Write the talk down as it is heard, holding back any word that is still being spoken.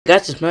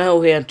Guys, it's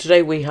Mahel here, and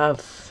today we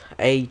have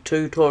a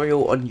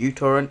tutorial on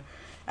uTorrent,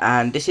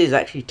 and this is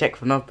actually tech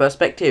from another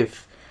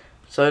perspective.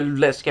 So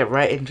let's get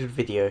right into the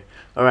video.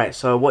 Alright,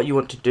 so what you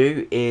want to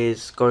do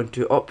is go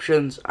into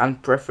options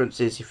and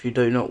preferences. If you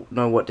do not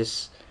know what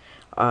this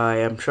I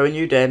am showing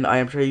you, then I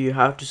am showing you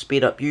how to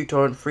speed up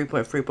uTorrent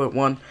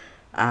 3.3.1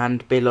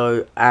 and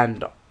below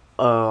and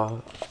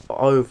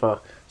over.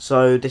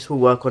 So this will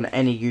work on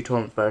any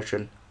uTorrent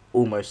version,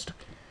 almost.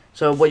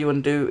 So what you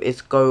want to do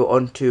is go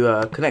onto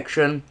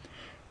connection,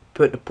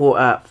 put the port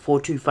at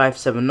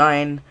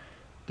 42579,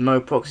 no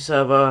proxy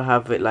server,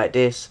 have it like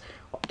this.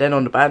 Then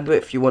on the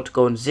bandwidth you want to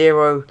go on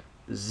 0,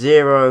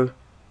 0,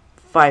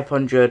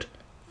 500,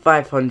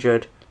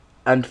 500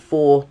 and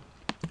 4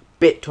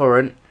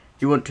 BitTorrent.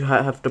 You want to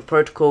have the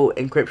protocol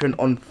encryption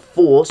on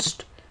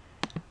forced,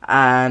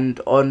 and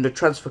on the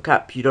transfer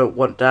cap you don't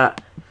want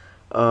that.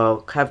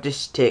 Have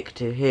this ticked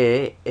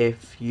here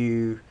if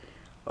you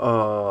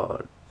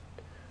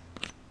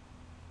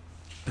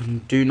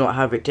do not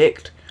have it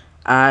ticked,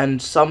 and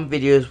some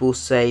videos will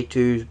say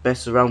to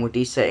mess around with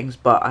these settings,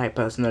 but I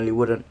personally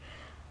wouldn't.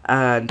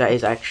 And that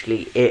is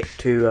actually it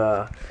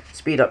to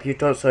speed up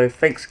uTorrent. So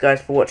thanks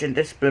guys for watching.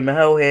 This has been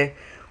Mahel here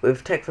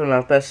with tech from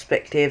our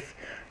perspective,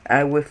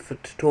 and with the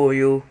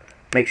tutorial.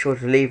 Make sure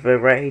to leave a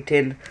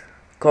rating,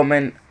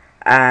 comment,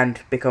 and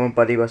become a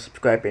buddy by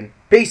subscribing.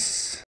 Peace.